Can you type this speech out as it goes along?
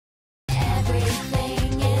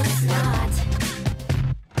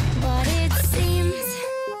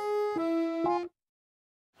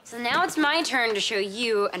now it's my turn to show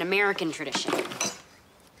you an American tradition.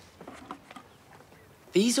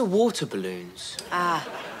 These are water balloons. Ah,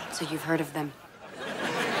 so you've heard of them.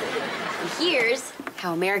 And here's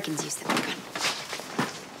how Americans use them.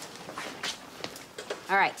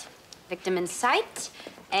 All right, victim in sight,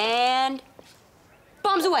 and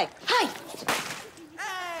bombs away. Hi.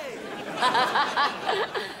 Hey!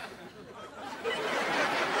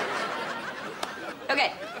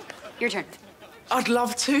 Okay, your turn. I'd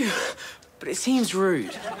love to, but it seems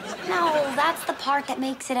rude. No, that's the part that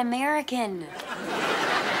makes it American.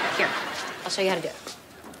 Here, I'll show you how to do it.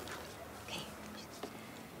 Okay.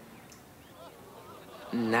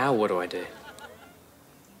 Now what do I do?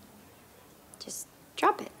 Just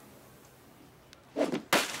drop it. Hey!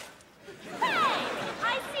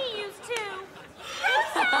 I see yous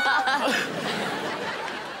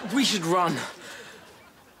too! We should run.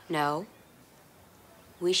 No.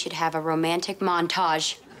 We should have a romantic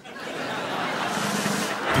montage.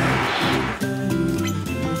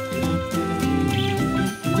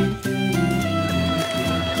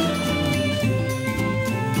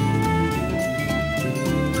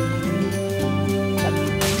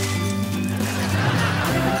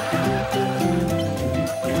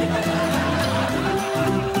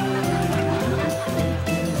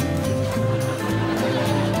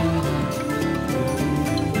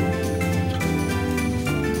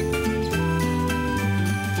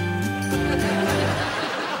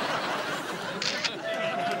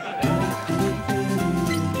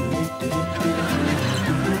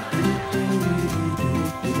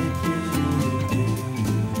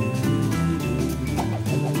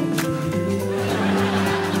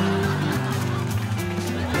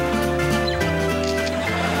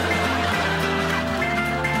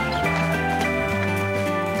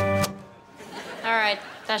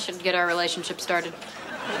 That should get our relationship started.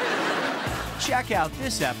 Check out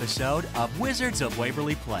this episode of Wizards of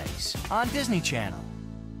Waverly Place on Disney Channel.